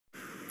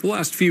The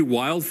last few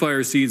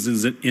wildfire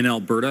seasons in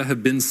Alberta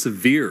have been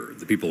severe.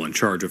 The people in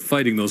charge of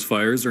fighting those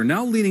fires are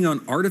now leaning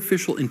on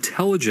artificial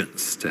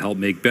intelligence to help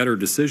make better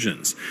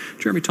decisions.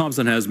 Jeremy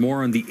Thompson has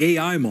more on the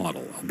AI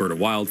model Alberta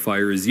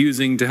Wildfire is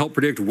using to help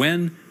predict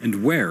when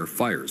and where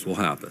fires will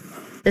happen.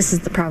 This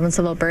is the province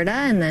of Alberta,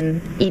 and then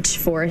each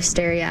forest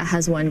area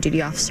has one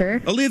duty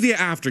officer. Olivia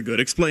Aftergood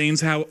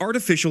explains how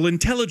artificial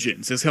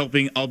intelligence is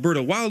helping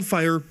Alberta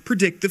Wildfire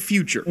predict the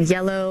future.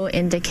 Yellow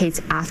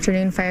indicates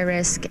afternoon fire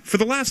risk. For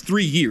the last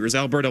 3 years,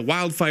 Alberta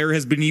Wildfire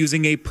has been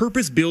using a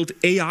purpose-built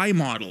AI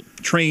model,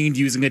 trained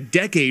using a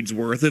decade's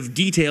worth of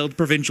detailed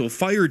provincial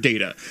fire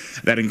data.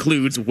 That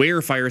includes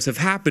where fires have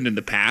happened in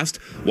the past,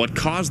 what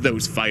caused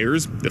those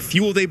fires, the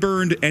fuel they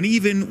burned, and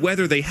even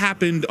whether they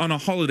happened on a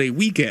holiday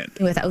weekend.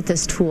 Without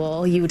this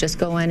tool, you would just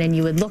go in and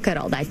you would look at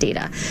all that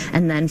data,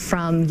 and then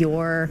from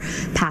your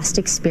past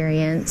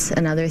experience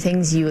and other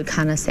things, you would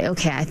kind of say,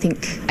 okay, I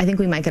think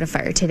we might get a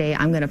fire today.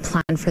 I'm going to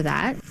plan for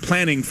that.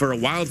 Planning for a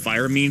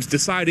wildfire means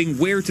deciding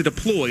where to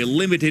deploy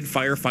limited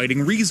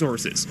firefighting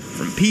resources,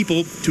 from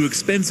people to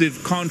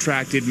expensive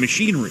contracted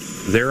machinery.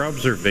 Their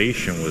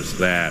observation was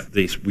that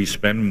we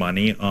spend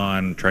money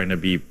on trying to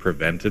be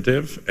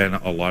preventative, and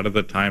a lot of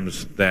the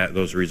times that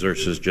those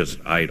resources just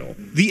idle.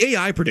 The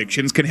AI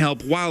predictions can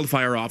help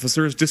wildfire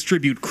officers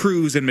distribute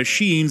crews and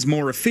machines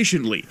more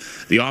efficiently.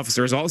 The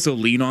officers also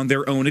lean on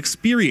their own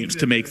experience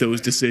to make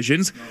those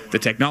decisions. The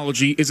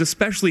technology is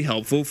especially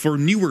helpful for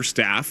newer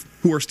staff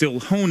who are still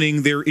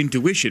honing their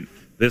intuition.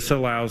 This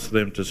allows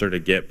them to sort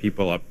of get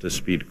people up to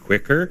speed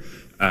quicker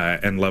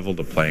and level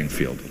the playing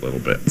field a little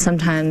bit.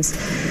 Sometimes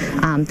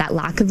that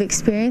lack of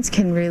experience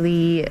can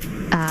really,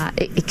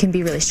 it can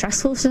be really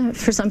stressful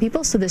for some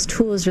people. So this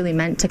tool is really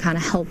meant to kind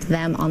of help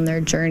them on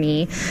their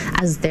journey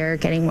as they're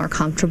getting more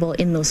comfortable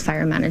in those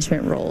fire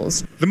management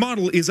roles. The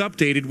model is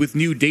updated with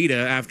new data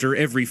after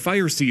every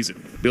fire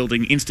season.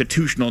 Building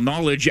institutional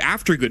knowledge,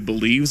 Aftergood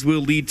believes, will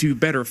lead to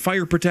better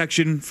fire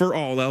protection for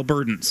all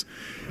Albertans.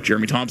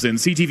 Jeremy Thompson,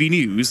 CTV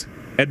News,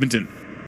 Edmonton.